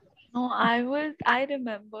No, I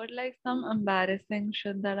remembered like some embarrassing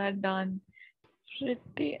shit that I'd done.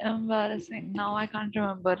 Pretty embarrassing. Now I can't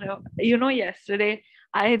remember. Yesterday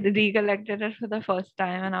I recollected it for the first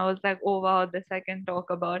time and I was like, oh wow, this I can talk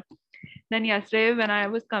about. Then yesterday when I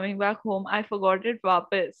was coming back home, I forgot it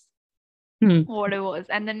वापस Hmm. what it was.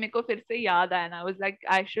 And then मेरे को फिर से याद आया and I was like,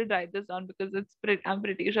 I should write this down because I'm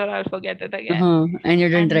pretty sure I'll forget it again. And you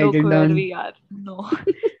didn't And write look it where down. we are. No,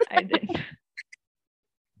 I didn't.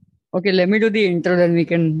 Okay, let me do the intro, then we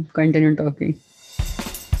can continue talking.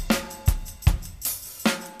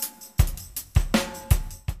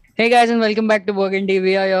 Hey guys, and welcome back to Burgundy.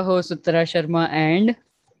 We are your host Uttara Sharma and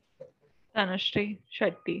Tanushree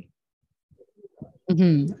Shetty.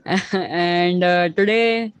 Mhm. and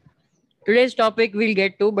today's topic we'll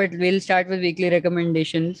get to, but we'll start with weekly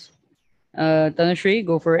recommendations. Tanushree,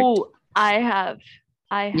 go for it. Oh, I have.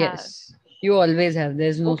 Yes, you always have.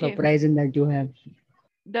 There's no Okay, surprise in that you have.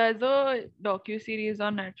 there's a docu-series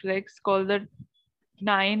on Netflix called the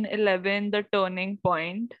 9/11 The Turning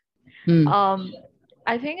Point. Hmm. Um,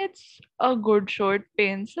 I think it's a good show. It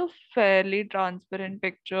paints a fairly transparent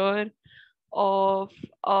picture of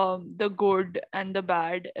the good and the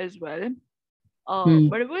bad as well. Hmm.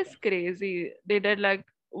 But it was crazy. They did like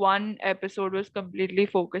one episode was completely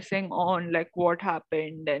focusing on like what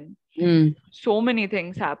happened and Hmm. so many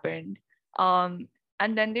things happened. Um,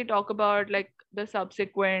 and then they talk about like the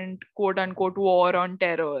subsequent quote unquote war on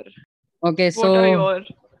terror. Okay, What are so your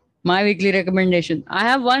my weekly recommendation. I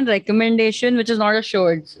have one recommendation which is not a show,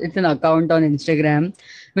 it's an account on Instagram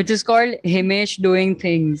which is called Himesh Doing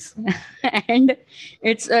Things. And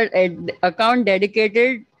it's a account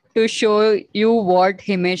dedicated to show you what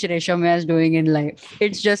Himesh Reshamya is doing in life.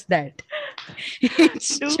 It's just that.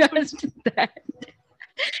 It's dude? just that.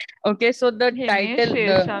 Okay, so the Himesh title, the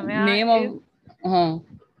Reshamya name is of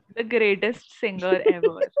the greatest singer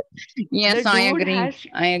ever. The yes, I dude agree. has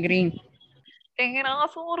I agree. Tera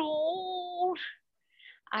Surur.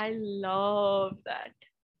 I love that.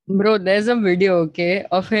 Bro, there's a video, okay,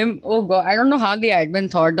 of him. Oh god, I don't know how the admin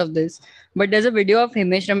thought of this, but there's a video of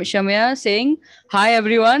Himesh Shamya saying, "Hi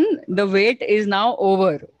everyone, the wait is now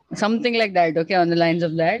over." Something like that, okay, on the lines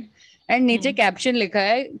of that. And नीचे Hmm. caption लिखा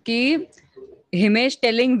है कि Himesh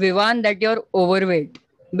telling Vivan that you're overweight,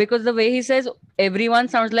 because the way he says everyone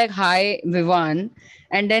sounds like hi Vivan,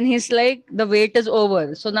 and then he's like the wait is over.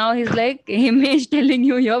 So now he's like Himesh telling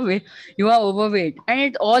you you are overweight,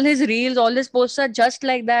 and all his reels, all his posts are just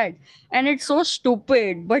like that, and it's so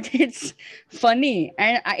stupid, but it's funny,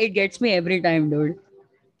 and it gets me every time, dude.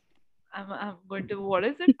 I'm going to, what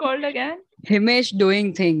is it called again? Himesh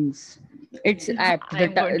doing things. It's apt.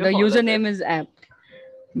 I'm going to The follow this. username is apt.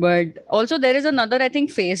 But also there is another, I think,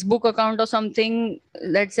 Facebook account or something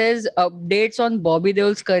that says updates on Bobby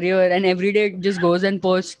Deol's career, and every day it just goes and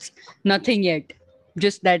posts nothing yet.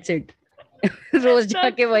 Just that's it. Rose That's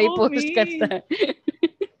जाके वही so post mean. करता है.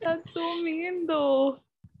 That's so mean though.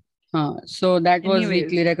 So that was Anyways,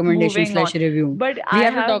 weekly recommendation moving slash on. review. But We I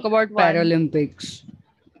have to have talk about one. Paralympics.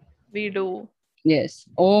 We do. Yes.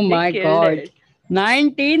 Oh They my killed God. it.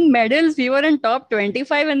 19 medals. We were in top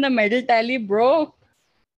 25 in the medal tally, bro.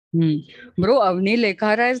 Hmm. Bro, Avni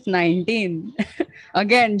Lekhara is 19.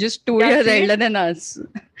 Again, just 2 years Yeah, elder see? than us.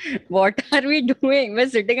 What are we doing? We're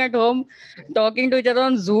sitting at home talking to each other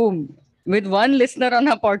on Zoom with one listener on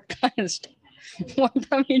our podcast. What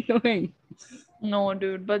are we doing? No,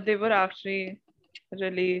 dude, but they were actually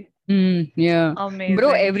really Yeah. Bro,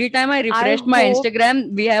 amazing. every time I I refreshed my hope,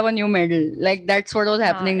 Instagram, we have a new medal. Like, that's what was nah,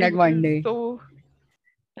 happening it that one was day. so,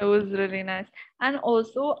 it was really nice. And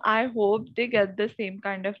also, I hope they get the same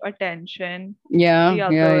kind of attention the Yeah, yeah,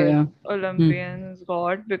 other yeah. Hmm. Olympians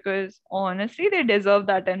got because honestly, they deserve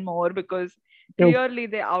that and more because True. clearly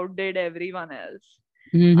they outdid everyone else.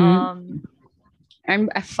 Mm-hmm. Um, And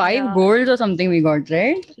five yeah, golds or something we got,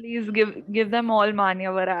 right? please give them all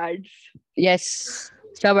Manyavar ads. Yes.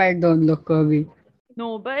 Sab ad don't look curvy. No,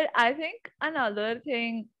 but I think another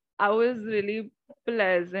thing I was really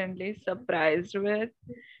pleasantly surprised with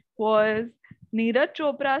was Neeraj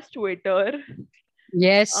Chopra's Twitter.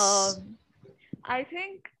 Yes. Um, I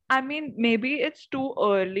think, I mean, maybe it's too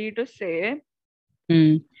early to say,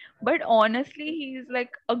 Hmm. but honestly, he's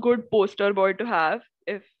like a good poster boy to have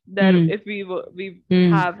Hmm. if we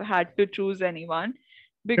Hmm. have had to choose anyone,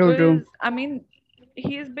 True, true. because I mean,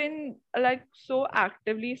 he's been like so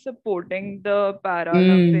actively supporting the Hmm.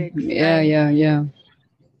 Paralympics Yeah, and yeah, yeah.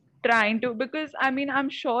 trying to, because I mean, I'm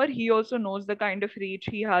sure he also knows the kind of reach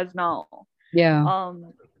he has now. Yeah.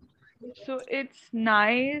 um so it's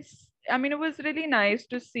nice. I mean, it was really nice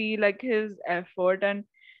to see like his effort and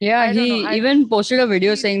Yeah, I don't know. he even posted a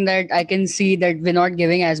video saying that I can see that we're not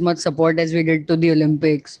giving as much support as we did to the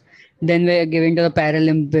Olympics, then we're giving to the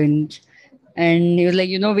Paralympians. And he was like,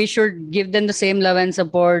 we should give them the same love and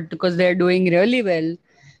support because they're doing really well.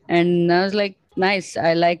 And I was like, nice.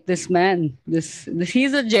 I like this man. This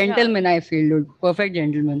he's a Yeah. gentleman, I feel, dude. Perfect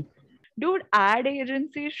gentleman. Dude, ad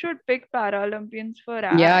agencies should pick Paralympians for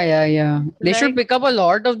Yeah, ads. yeah, yeah. They should Like, pick up a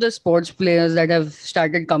lot of the sports players that have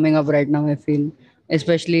started coming up right now, I feel.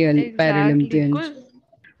 Especially exactly. Paralympians. Because,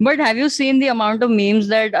 But have you seen the amount of memes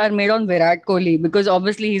that are made on Virat Kohli? Because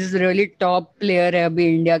obviously he's a really top player, abhi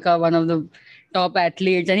India ka one of the top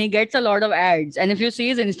athletes, and he gets a lot of ads. And if you see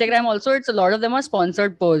his Instagram also, it's a lot of them are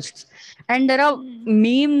sponsored posts. And there are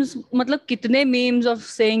memes, मतलब कितने memes of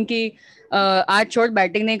saying कि आज छोड़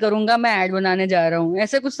batting नहीं करूंगा मैं add बनाने जा रहा हूँ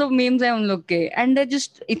ऐसे कुछ तो memes हैं उन लोग के and they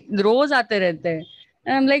just रोज आते रहते हैं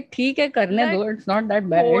and I'm like ठीक है करने like, दो it's not that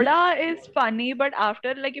bad. Thoda is funny, but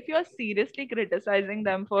after, like, if you're seriously criticizing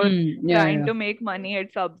them for Yeah, trying yeah, to make money,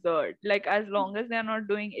 it's absurd. Like, as long as they're not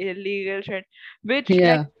doing illegal shit, which,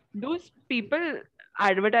 yeah. like, those people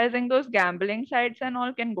advertising those gambling sites and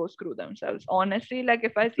all can go screw themselves. Honestly, like,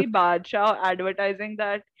 if I see Badshah advertising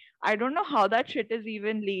that, I don't know how that shit is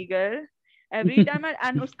even legal. Every time,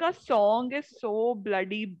 and uska song is so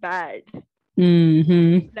bloody bad,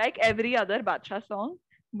 Mm-hmm. like every other Badshah song,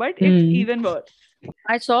 but it's even worse.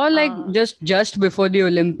 I saw like Uh, just before the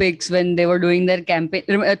Olympics when they were doing their campaign.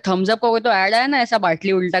 Thumbs up का कोई तो add आया ना ऐसा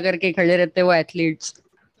बाटली उल्टा करके खड़े रहते वो एथलीट्स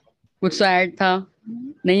कुछ तो ऐड था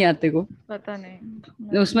नहीं आते को पता नहीं,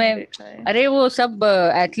 मैंने नहीं उसमें देखा है. अरे वो सब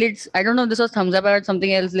athletes I don't know this was Thums Up और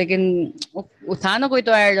समथिंग एल्स लेकिन वो था ना कोई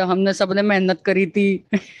तो ऐड हमने सबने मेहनत करी थी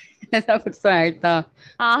ऐसा कुछ तो ऐड था.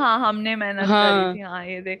 हाँ हाँ, हमने मेहनत करी हाँ थी, हाँ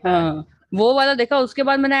ये देखा है. हाँ वो वाला देखा उसके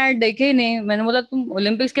बाद मैंने ऐड देखे ही नहीं. मैंने बोला तुम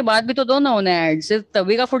ओलंपिक्स के बाद भी तो दो ना उन्हें ऐड सिर्फ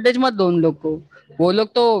तभी का फुटेज मत दो उन लोग को. वो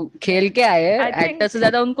लोग तो खेल के आए हैं I एक्टर think, से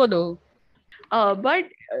ज्यादा उनको दो. but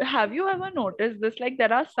have you ever noticed this? Like,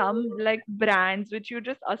 there are some like brands which you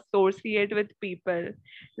just associate with people.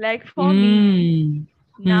 Like for me,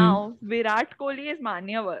 now Virat Kohli is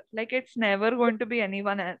Manyavar. Like, it's never going to be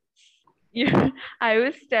anyone else. Yeah, I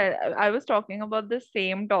was talking about the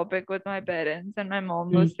same topic with my parents, and my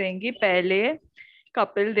mom was saying कि पहले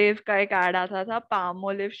कपिल देव का एक ad आता था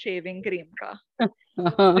Palmolive shaving cream का,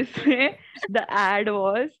 जिसमें the ad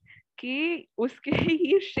was कि उसके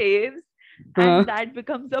he shaves and that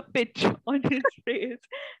becomes a pitch on his face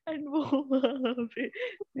and वो वहाँ पे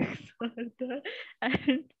fix होता है,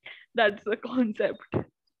 and that's the concept.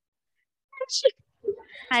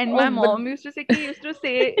 And my mom used to say,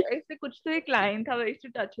 ऐसे कुछ तो एक line था, I used to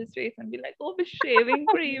touch his face and be like, oh, the shaving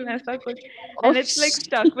cream, ऐसा कुछ, and it's like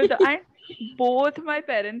stuck with the, and both my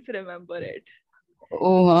parents remember it.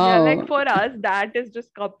 Oh Yeah, wow. like for us, that is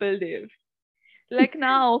just Kapil Dev. Like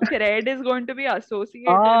now, cred is going to be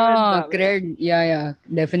associated with Dravid. Cred, yeah,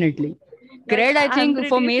 definitely. Like, Cred, I I'm think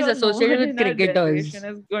for pretty me is sure no associated one with in our cricketers. generation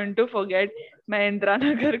is going to forget Mahendra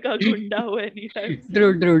Nagar ka gunda ho anytime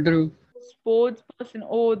soon. True. Sports person,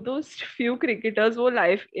 oh, those few cricketers वो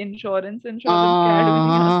life insurance के ad में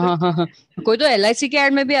नहीं आते. कोई तो LIC के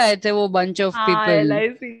ad में भी आए थे वो bunch of हाँ, people.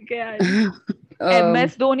 LIC के ad.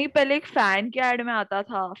 MS धोनी पहले एक fan के ad में आता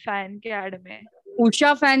था, fan के ad में.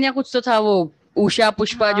 उषा फैन या कुछ तो था वो. उषा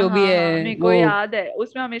पुष्पा जो भी है मेरे को वो याद है,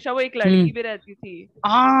 उसमें हमेशा वो एक लड़की भी रहती थी.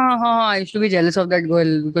 हाँ I used to be jealous of that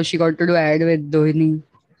girl because she got to do ad with Dhoni.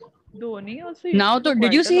 Dhoni also Now, used to do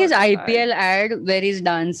did you quite a see his lot of IPL ads. ad where he's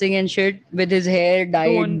dancing and shit with his hair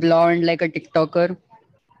dyed Dhoni. blonde like a TikToker?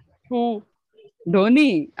 Who?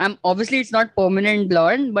 Dhoni. Obviously it's not permanent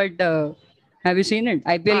blonde, but have you seen it?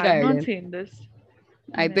 IPL ka I've ad not hai. seen this.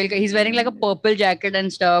 IPL ka, he's wearing like a purple jacket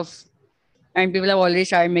and stuff, and people have already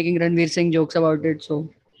started making Ranveer Singh jokes about it. So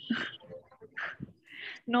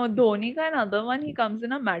No, Dhoni ka another one, he comes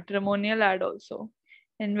in a matrimonial ad also,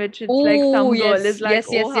 in which it's like some girl is like,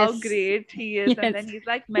 oh, how great he is, and then he's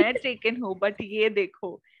like, मैं taken हूँ, but ये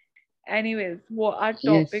देखो. Anyways, what our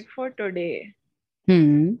topic for today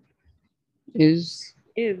is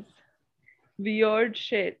weird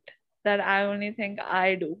shit that I only think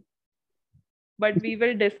I do. But we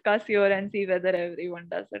will discuss here and see whether everyone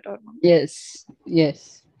does it or not. Yes,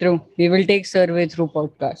 true. We will take survey through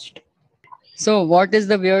podcast. So, what is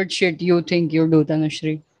the weird shit you think you do,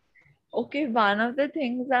 Tanushree? Okay, one of the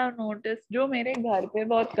things I've noticed, जो मेरे घर पे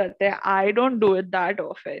बहुत करते हैं, I don't do it that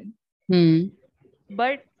often.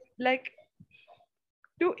 But like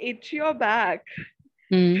to itch your back,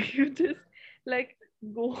 you just like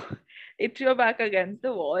go itch your back against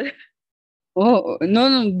the wall. Oh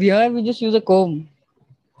no! Here we just use a comb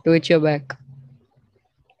to itch your back.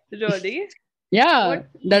 Really? Yeah.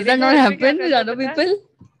 Does that not happen with other people?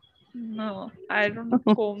 No, I don't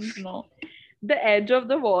combs. No, the edge of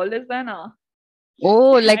the wall is there na.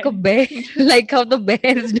 Oh, like a And bear, like how the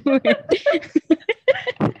bears do it.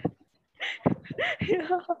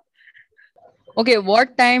 yeah, Okay,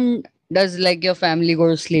 what time does like your family go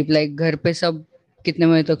to sleep? Like घर पे सब कितने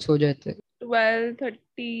बजे तक सो जाते हैं?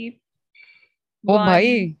 12:31. Oh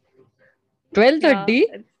भाई, Yeah, 12:30.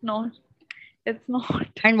 it's not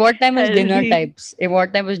And what time is dinner healthy. types?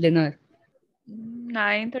 What time is dinner?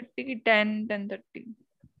 9:30, 10:30.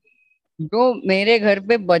 Bro, मेरे घर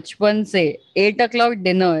पे बचपन से 8 o'clock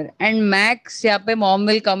dinner and max यहाँ पे mom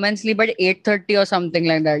will come and sleep at 8:30 or something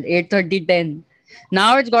like that. 8:30, 10.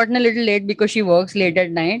 Now it's gotten a little late because she works late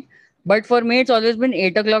at night. But for me, it's always been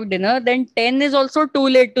 8 o'clock dinner. Then 10 is also too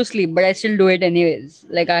late to sleep, but I still do it anyways.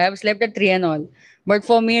 Like I have slept at 3 and all. But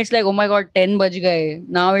for me, it's like, oh my god, 10 baj gaye.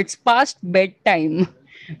 Now it's past bedtime.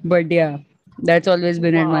 But yeah, that's always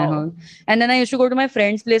been at my Wow. house. And then I used to go to my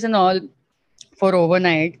friend's place and all for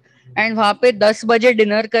overnight. And वहां पे 10 बजे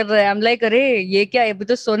dinner कर रहे हैं. I am like अरे ये क्या अभी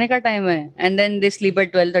तो सोने का टाइम है. And then they sleep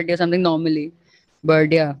at 12:30 or something normally.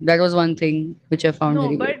 But yeah, that was one thing which I found No,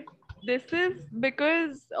 very good. but this is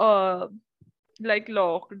because like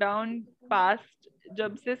lockdown past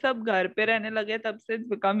जब से सब घर पे रहने लगे तब से it's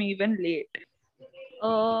become even late.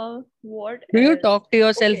 What Do you else? talk to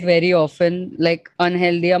yourself Okay. very often, like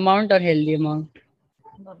unhealthy amount or healthy amount?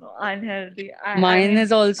 No, unhealthy. I Mine mean,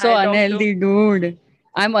 is also I talk to unhealthy, dude.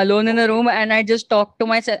 I'm alone in a okay, room and I just talk to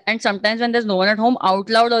myself. And sometimes when there's no one at home, out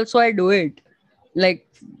loud also I do it. Like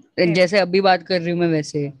same, जैसे अभी बात कर रही हूँ मैं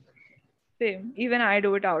वैसे. same. Even I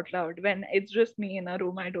do it out loud. When it's just me in a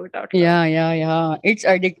room, I do it out loud. Yeah, yeah, yeah. It's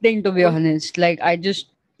addicting to be Okay, honest. Like I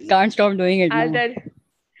just can't stop doing it I'll now. tell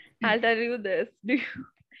I'll tell you this.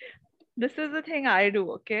 This is the thing I do,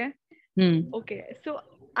 okay? Hmm. Okay, so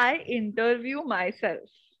I interview myself.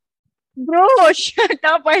 Bro, shut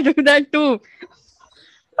up. I do that too.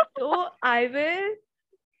 So I will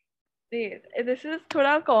wait. This is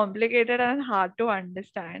thoda complicated and hard to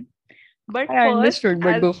understand. But I first, understood,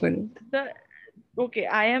 but as go for it. the okay,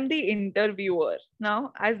 I am the interviewer.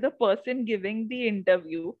 Now, as the person giving the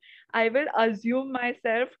interview, I will assume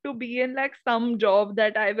myself to be in like some job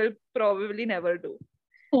that I will probably never do.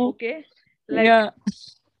 Okay, like Yeah.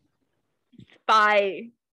 spy,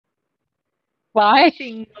 Why?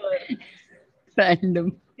 singer,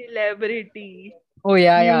 Random. celebrity, Oh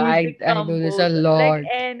yeah, yeah. music I do this a composer, like lot.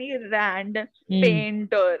 any random Hmm.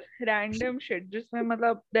 painter, random shit. Just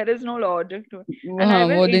matlab, there is no logic to it. And I हाँ,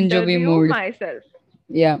 will वो दिन जो भी interview mood. myself.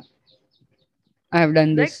 Yeah, I have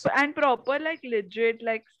done Like this. and proper, like legit,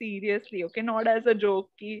 like seriously, okay, not as a joke.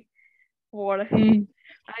 Ki, what Hmm.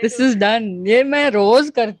 I This do. is done. ये मैं रोज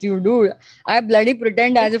करती हूँ, dude. I bloody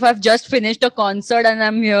pretend as This if I've just finished a concert and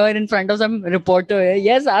I'm here in front of some reporter.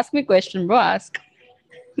 Yes, ask me question, bro. Ask.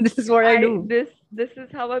 This is what I I do. this is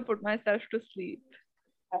how I put myself to sleep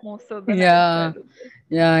most of the nights. I Yeah, do this.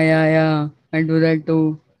 yeah, yeah, yeah. I do that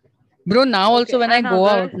too. Bro, now also Okay, when I go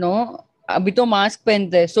another out, no, अभी तो mask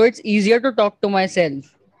पहनते हैं, so it's easier to talk to myself.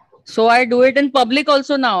 So I do it in public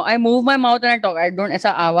also now. I move my mouth and I talk. I don't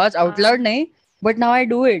ऐसा आवाज out uh, loud नहीं, but now I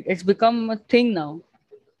do it. It's become a thing now.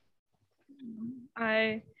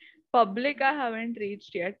 I public I haven't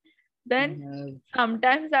reached yet. Then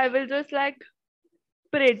sometimes I will just like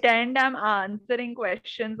pretend I'm answering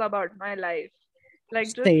questions about my life. Like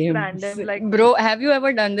just Same. random, like Bro, have you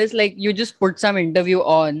ever done this? Like you just put some interview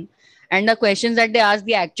on and the questions that they ask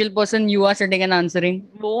the actual person you are sitting and answering.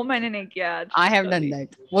 वो मैंने नहीं किया आज I तक have done कभी.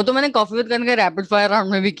 that. वो तो मैंने coffee with करने के rapid fire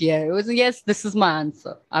round में भी किया है. It was yes, this is my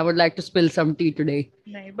answer. I would like to spill some tea today.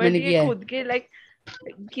 नहीं, but मैंने ये किया है. खुद के like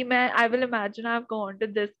कि मैं I will imagine I've gone to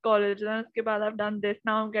this college and उसके बाद I've done this.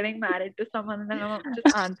 Now I'm getting married to someone and then I'm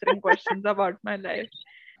just answering questions about my life.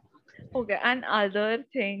 Okay, and other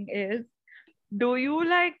thing is, do you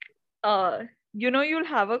like you'll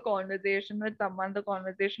have a conversation with someone, the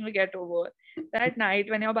conversation will get over. That night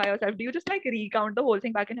when you're by yourself, do you just like recount the whole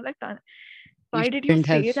thing back and you're like, You why did you shouldn't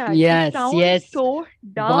have. say that? You Yes, sound yes. so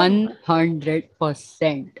dumb.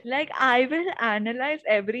 100%. Like I will analyze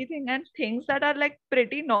everything and things that are like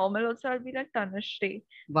pretty normal also. I'll be like, Tanushree,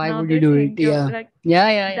 Why now would you they do it? think you're Yeah. like, Yeah,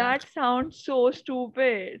 yeah, yeah. that sounds so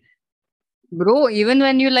stupid. Bro, even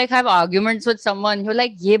when you like have arguments with someone, you're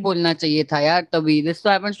like, ये बोलना चाहिए था यार तभी. This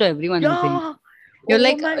happens to everyone, I think. Yeah. You're Oh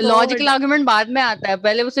like my logical god. argument बाद में आता है.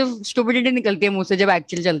 पहले वो सिर्फ stupidity निकलती है मुंह से जब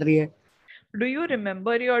actual चल रही है. Do you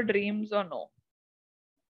remember your dreams or no?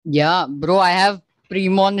 Yeah, bro, I have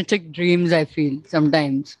premonitic dreams, I feel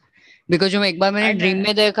sometimes. Because जो एक बार मैंने And ड्रीम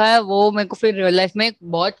में देखा है वो मेरे को फिर रियल लाइफ में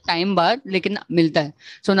बहुत टाइम बाद लेकिन मिलता है.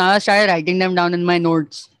 So now I started writing them down in my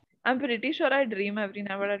notes. I'm pretty sure I dream every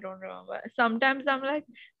night, but I don't remember. Sometimes I'm like,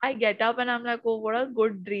 I get up and I'm like, oh, what a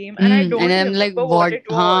good dream, and I And don't I'm like, remember what what? it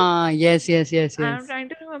was. Yes, yes, yes, I'm yes. trying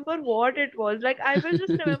to remember what it was. Like I will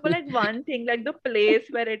just remember like one thing, like the place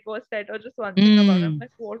where it was set, or just one thing about it. I'm Hmm.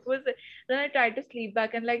 like, what was it? Then I try to sleep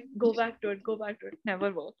back and like go back to it, go back to it.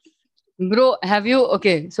 Never works. Bro, have you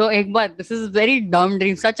okay? So, ek baat, this is very dumb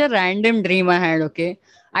dream, such a random dream I had. Okay,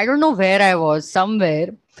 I don't know where I was, somewhere,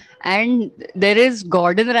 and there is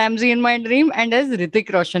Gordon Ramsay in my dream, and there's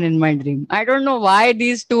Ritik Roshan in my dream. I don't know why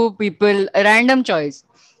these two people, a random choice,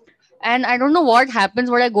 and I don't know what happens.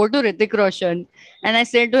 But I go to Ritik Roshan, and I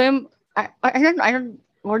say to him, I don't.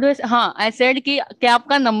 What do I say? हाँ, I said कि क्या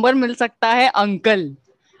आपका number मिल सकता है, uncle.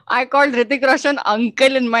 I called Ritik Roshan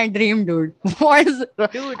uncle in my dream, dude. What is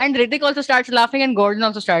Dude, and Ritik also starts laughing and Gordon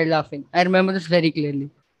also started laughing. I remember this very clearly.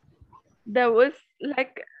 there was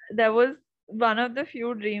like there was one of the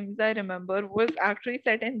few dreams I remember was actually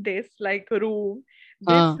set in this like room.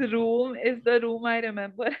 This Uh, room is the room I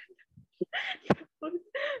remember.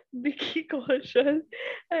 Vicky Kaushal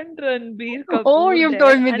and Ranbir oh, Kapoor you've there,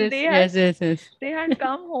 told me and this. Yes, yes, yes. they had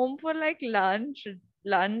come home for like lunch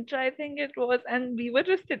I think it was, and we were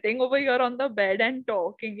just sitting over here on the bed and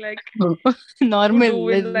talking like would Normal. do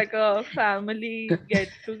in like a family get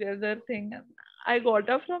together thing. And I got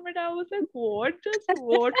up from it. I was like, what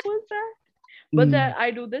was that? But Mm. that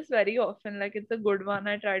I do this very often. Like it's a good one.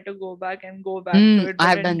 I try to go back to it, I but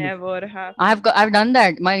have it done this. never happens. I've done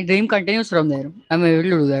that. My dream continues from there. I'm able to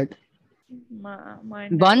do that.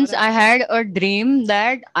 Mine never Once I happens. had a dream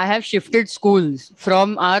that I have shifted schools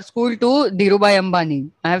from our school to Dhirubhai Ambani.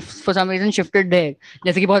 I have for some reason shifted there.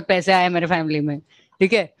 जैसे कि बहुत पैसे आए मेरे family में.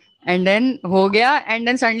 ठीक है? And then हो गया and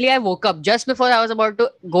then suddenly I woke up just before I was about to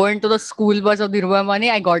go into the school bus of Dhirubhai Ambani.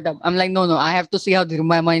 I got up. I'm like no, I have to see how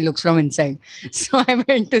Dhirubhai Ambani looks from inside. So I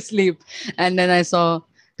went to sleep and then I saw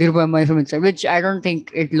Dhirubhai Ambani from inside, which I don't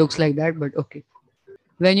think it looks like that, but okay.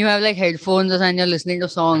 When you have like headphones and you're listening to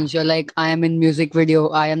songs, you're like, I am in music video,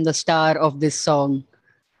 I am the star of this song.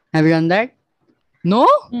 Have you done that? No?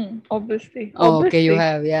 Obviously, Oh, okay, you obviously.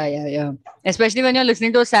 have. Yeah, yeah, yeah. Especially when you're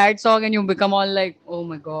listening to a sad song and you become all like, oh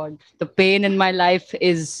my god, the pain in my life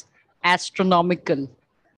is astronomical.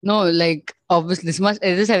 No, like obviously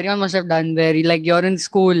this everyone must have done where like you're in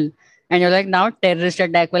school and you're like, now terrorist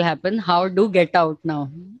attack will happen. How do get out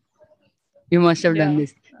now? You must have done Yeah,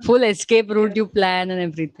 this. Full escape route yes. you plan and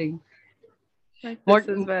everything. Like What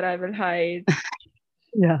this is where I will hide.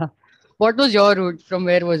 Yeah. What was your route? From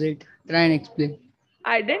where was it? Try and explain.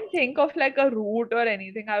 I didn't think of like a route or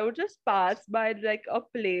anything. I would just pass by like a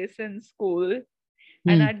place in school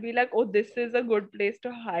and Hmm. I'd be like, oh, this is a good place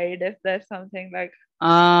to hide if there's something like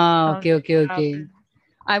Okay, something okay, okay. happens.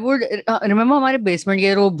 I would remember हमारे basement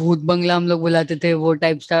के वो भूत बंगला हम लोग बुलाते थे वो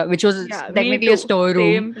type stuff, which was Yeah, me technically a too. store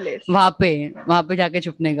room. Same place. वहाँ पे जाके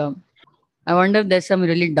छुपने का. I wonder if there's some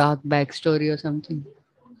really dark backstory or something.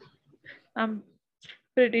 I'm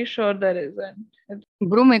pretty sure there isn't.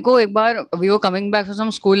 Bro, मेरे को एक बार we were coming back from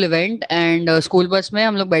some school event and school bus में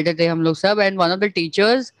हम लोग बैठे थे हम लोग सब and one of the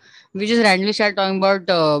teachers we just randomly started talking about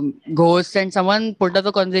ghosts and someone put up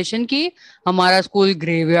the conversation कि हमारा स्कूल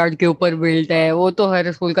graveyard के ऊपर built है वो तो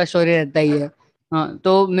हर स्कूल का स्टोरी रहता ही है हाँ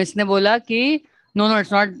तो मिस ने बोला कि no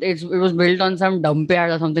it's not it was built on some dump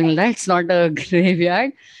yard or something like that it's not a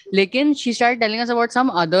graveyard लेकिन she started telling us about some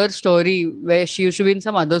other story where she used to be in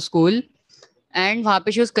some other school and वहाँ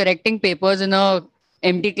पे she was correcting papers in a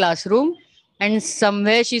empty classroom and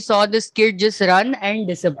somewhere she saw this kid just run and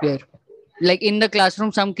disappear like in the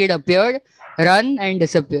classroom some kid appeared run and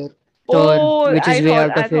disappear so Oh, which is way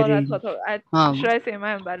out I of your thought, I range thought, I, हाँ should I say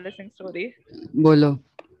my embarrassing story? बोलो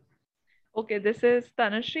Okay, this is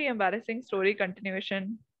Tanushree embarrassing story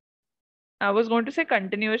continuation. I was going to say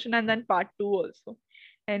continuation and then part two also.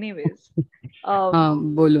 Anyways,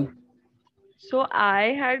 हाँ बोलो so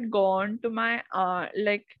I had gone to my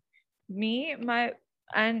like my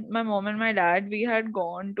mom and my dad, we had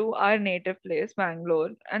gone to our native place,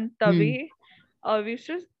 Bangalore, and hmm Tavi, we used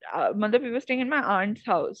to, we were staying in my aunt's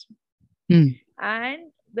house, hmm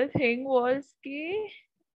and the thing was ki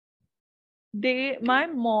my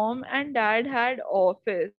mom and dad had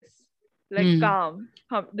office like हम्म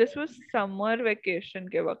काम this was summer vacation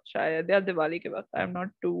के वक्त शायद या दिवाली के वक्त, I'm not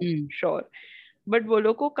too hmm sure, but वो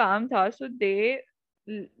लोग को काम था, so they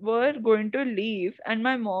were going to leave and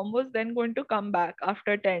my mom was then going to come back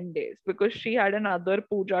after 10 days because she had another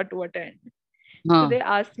puja to attend. So हाँ they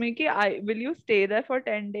asked me ki will you stay there for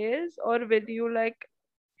 10 days or will you like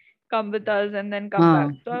come with us and then come back?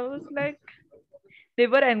 हाँ So I was like, they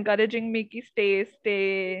were encouraging me ki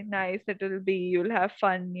stay nice, it'll be, you'll have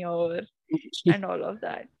fun here and all of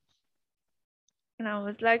that. And I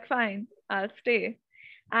was like, fine, I'll stay.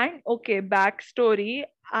 And okay, backstory,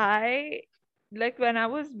 like when I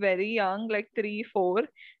was very young, like 3, 4,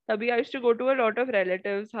 tabhi I used to go to a lot of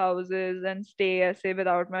relatives' houses and stay ऐसे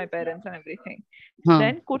without my parents and everything. हाँ.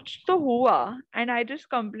 Then kuch to hua, and I just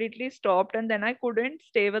completely stopped, and then I couldn't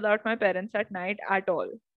stay without my parents at night at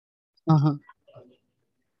all. Uh-huh.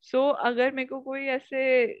 So अगर मेरे को कोई ऐसे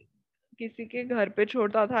किसी के घर पे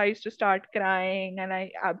छोड़ता था, I used to start crying and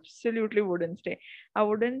I absolutely wouldn't stay. I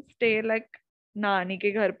wouldn't stay like नानी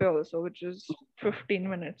के घर पे also, which is 15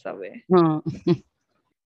 minutes away. हाँ.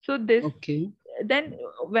 So this, Okay. then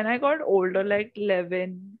when I got older, like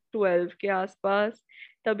 11, 12 के आसपास,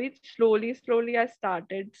 तभी slowly I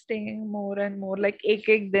started staying more and more, like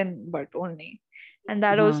एक दिन, but only. And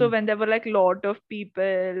that also when there were like lot of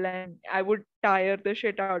people, and I would tire the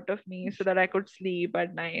shit out of me so that I could sleep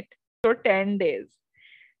at night. So 10 days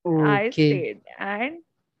I Okay. stayed, and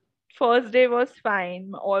first day was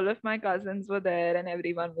fine. All of my cousins were there and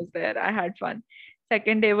everyone was there. I had fun.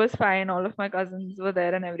 Second day was fine. All of my cousins were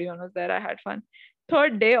there and everyone was there. I had fun.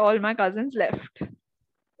 Third day, all my cousins left.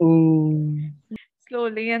 Oh.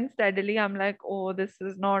 Slowly and steadily, I'm like, oh, this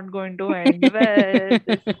is not going to end well.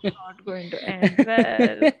 This is not going to end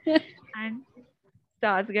well. And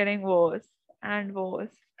starts getting worse and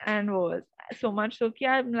worse and worse. So much so that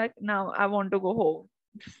I'm like, now I want to go home.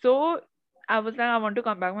 So I was like, I want to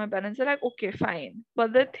come back. My parents are like, okay, fine.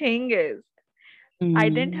 But the thing is, I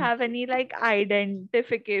didn't have any like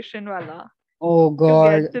identification wala Oh to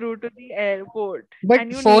God. get through to the airport. But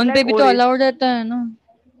And you need phone पे like भी तो allowed रहता है ना?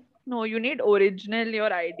 no, you need original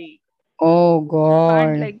your ID. Oh You can't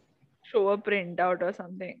God. like show a printout or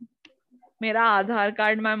something. Mera Aadhaar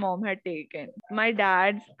card my mom had taken. My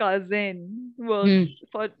dad's cousin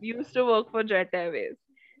used to work for Jet Airways.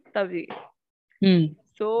 Tavi.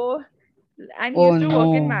 So, and he Oh used to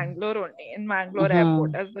work in no. Mangalore only, in Mangalore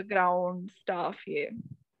airport as the ground staff here.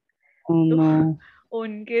 Oh So, no.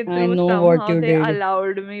 unke I through know what somehow you they did.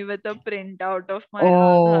 allowed me with a printout of my Oh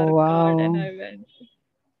Aadhaar card, and wow. I went.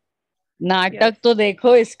 नाटक Yes. तो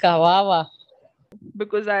देखो इसका, वाह वाह.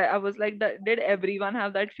 Because I was like, did everyone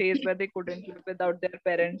have that phase where they couldn't live without their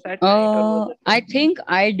parents at night, or was it I just me? think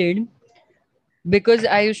I did, because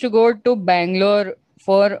I used to go to Bangalore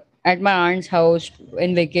for at my aunt's house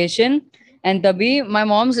in vacation, and tabhi my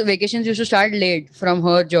mom's vacations used to start late from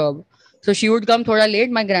her job, so she would come thoda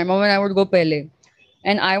late. My grandmom and I would go pehle,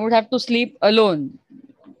 and I would have to sleep alone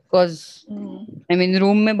because I mean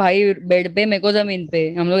room में भाई bed पे, मेरे को जमीन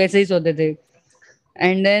पे, हम लोग ऐसे ही सोते थे.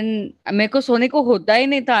 एंड देन मेरे को सोने को होता ही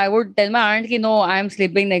नहीं था. I would tell my aunt कि no, I am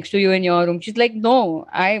sleeping next to you in your room. She is like no,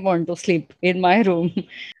 I want to sleep in my room.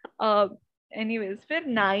 Anyways, फिर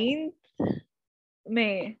 9th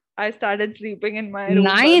में I started sleeping in my room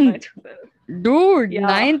by 9th, myself. dude. Yeah.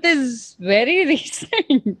 9th is very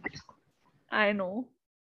recent. I know.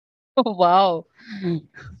 Oh, wow.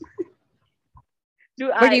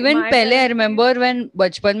 Dude, but even my पहले आई parents remember when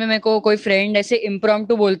बचपन में मेरे को कोई friend ऐसे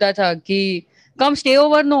impromptu बोलता था कि कम stay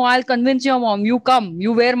over. No, I will convince your mom,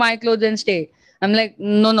 you where my clothes and stay. I'm like,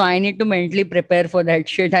 no, I need to mentally prepare for that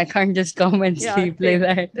shit. I can't just come and yeah, sleep like same.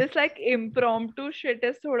 that. This like impromptu shit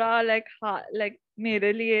is thoda like like mere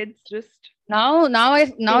liye it's just Now too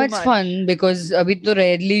it's much. fun because abhi to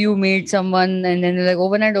rarely you meet someone and then you're like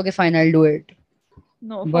overnight, okay, fine, I'll do it.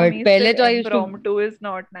 No, for But me पहले still तो I used to, impromptu is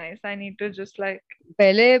not nice. I need to just like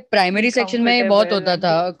पहले be primary section में बहुत comfortable होता and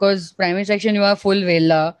था do. because primary section you are full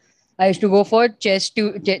vela. I used to go for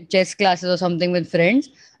chess classes or something with friends.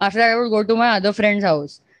 After that, I would go to my other friend's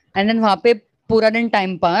house and then वहाँ पे पूरा दिन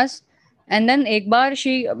time pass. And then एक बार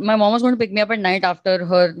my mom was going to pick me up at night after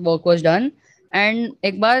her work was done. And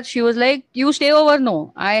एक बार she was like, you stay over.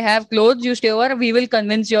 No, I have clothes, you stay over, we will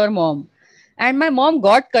convince your mom. And my mom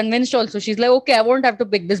got convinced also. She's like, okay, I won't have to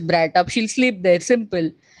pick this brat up, she'll sleep there,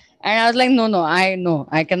 simple. And I was like, no,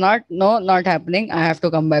 I cannot, no, not happening, I have to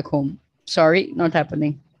come back home. Sorry, not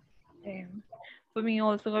happening. Same. For me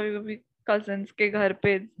also, कभी कभी cousins के घर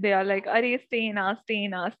पे they are like, अरे stay na.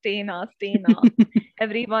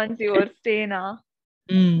 Everyone's yours, stay na.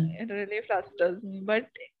 It really flusters me, but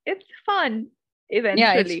it's fun eventually.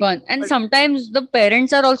 Yeah, it's fun. And But sometimes the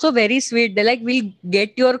parents are also very sweet. They're like, we'll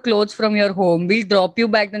get your clothes from your home, we'll drop you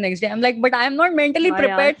back the next day. I'm like, but I'm not mentally why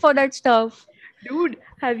prepared for that stuff. dude,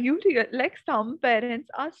 have you like some parents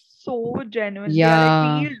are so genuine. They are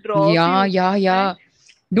Yeah, like, we'll drop you. yeah.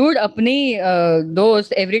 Dude, apni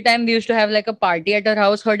dost, every time we used to have like a party at her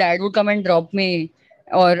house, her dad would come and drop me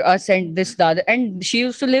or us and this the other. And she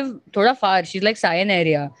used to live thoda far. She's like Sion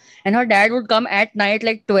area. And her dad would come at night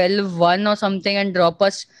like 12, 1 or something and drop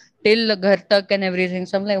us till ghar tak and everything.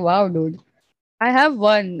 So I'm like, wow, dude. I have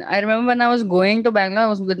one. I remember when I was going to Bangalore, I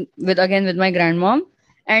was with my grandmom,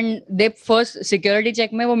 and they first security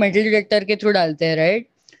check में वो metal detector के through डालते हैं, right?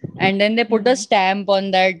 And then they put a Hmm. stamp on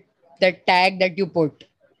that tag that you put.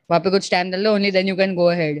 वहाँ पे कुछ stamp डालो, only then you can go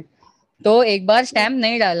ahead. तो एक बार Oh. stamp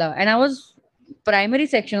नहीं डाला, and I was primary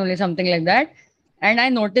section only something like that, and I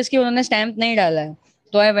noticed कि उन्होंने stamp नहीं डाला है.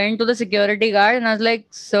 So I went to the security guard and I was like,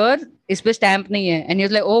 "Sir, इस पे stamp नहीं है." And he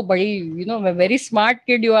was like, "Oh, buddy, you know, a very smart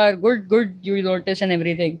kid you are. Good, good. You notice and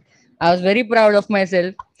everything." I was very proud of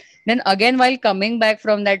myself. Then again, while coming back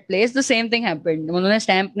from that place, the same thing happened. उन्होंने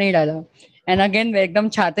stamp नहीं डाला. And again, मैं एकदम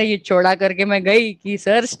छाते ये छोड़ा करके मैं गई कि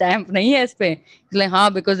सर स्टैम्प नहीं है इस पे. He's like, हाँ,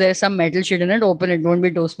 because there is some metal shit in it. Open it. Don't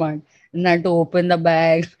be too smart. And I had to open the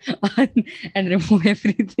bag and remove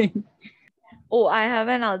everything. Oh, I have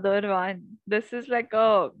another one. This is like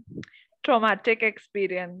a traumatic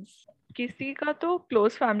experience. किसी का तो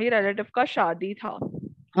close family relative का शादी था.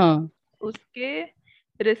 हाँ. उसके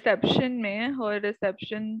reception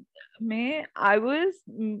में I was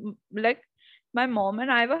like my mom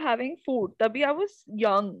and I were having food. तभी I was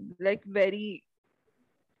young, like very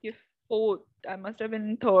fourth. I must have been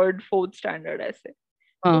in third, fourth standard ऐसे.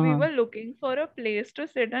 So we हाँ. were looking for a place to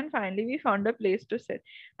sit and finally we found a place to sit.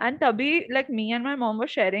 And तभी like me and my mom were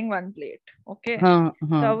sharing one plate. Okay. हाँ.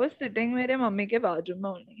 So I हाँ. was sitting मेरे mummy के बाजू में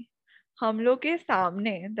only. हम लोग के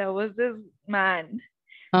सामने there was this man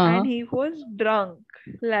and हाँ. he was drunk.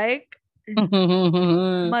 Like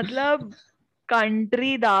मतलब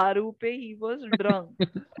country दारू पे he was drunk.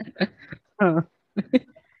 हाँ.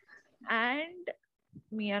 And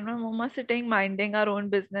me and my mom are sitting minding our own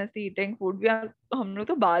business, eating food. हम लोग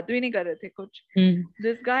तो बात भी नहीं कर रहे थे कुछ.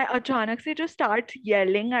 This guy अचानक से just starts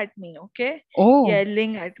yelling at me, okay? Oh.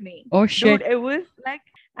 Yelling at me. Oh Dude, shit. it was like,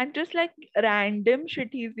 and just like random shit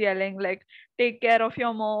he's yelling, like, take care of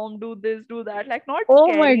your mom, do this, do that. Like, not Oh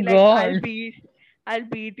my scary, like, god. I'll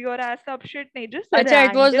beat your ass up shit. नहीं, just अच्छा,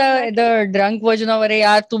 it was random that the drunk version of अरे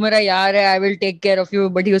यार तू मेरा यार है, I will take care of you,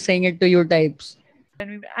 but he was saying it to you types.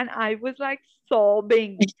 and I was like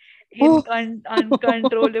sobbing, Oh.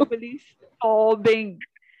 uncontrollably sobbing.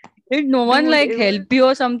 Did no one Dude, like it was help you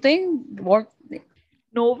or something? What?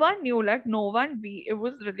 no one knew, like no one we it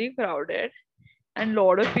was really crowded and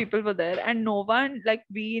lot of people were there and no one like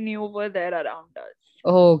we knew were there around us.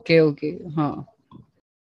 Oh, okay, okay. Huh.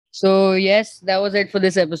 So yes, that was it for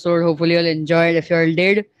this episode. Hopefully you'll enjoy it. If you all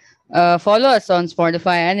did, follow us on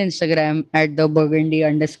Spotify and Instagram at the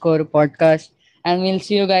Burgundy_podcast. And we'll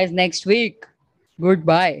see you guys next week.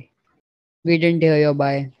 Goodbye. We didn't hear your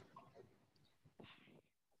bye.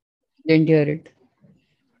 Didn't hear it.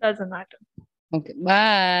 Doesn't matter. Okay.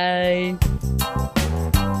 Bye.